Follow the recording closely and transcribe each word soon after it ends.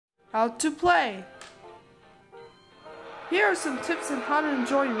How to play. Here are some tips on how to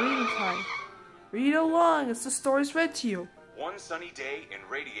enjoy your reading time. Read along as the story is read to you. One sunny day in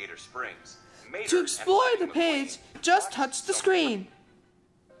Radiator Springs. To explore the page, just touch the screen.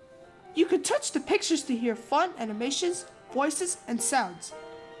 You can touch the pictures to hear fun animations, voices, and sounds.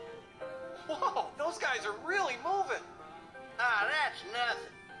 Whoa, those guys are really moving. Ah, that's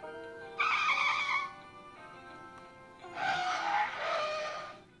nothing.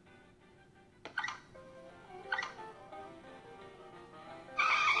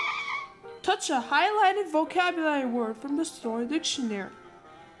 Touch a highlighted vocabulary word from the story dictionary.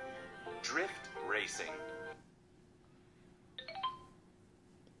 Drift racing.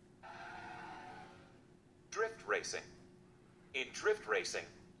 Drift racing. In drift racing,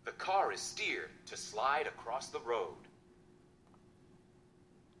 the car is steered to slide across the road.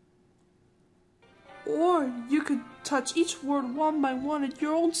 Or you could touch each word one by one at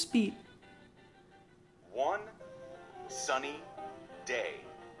your own speed. One sunny day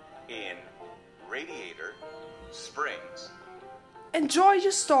in Radiator Springs. Enjoy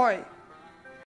your story.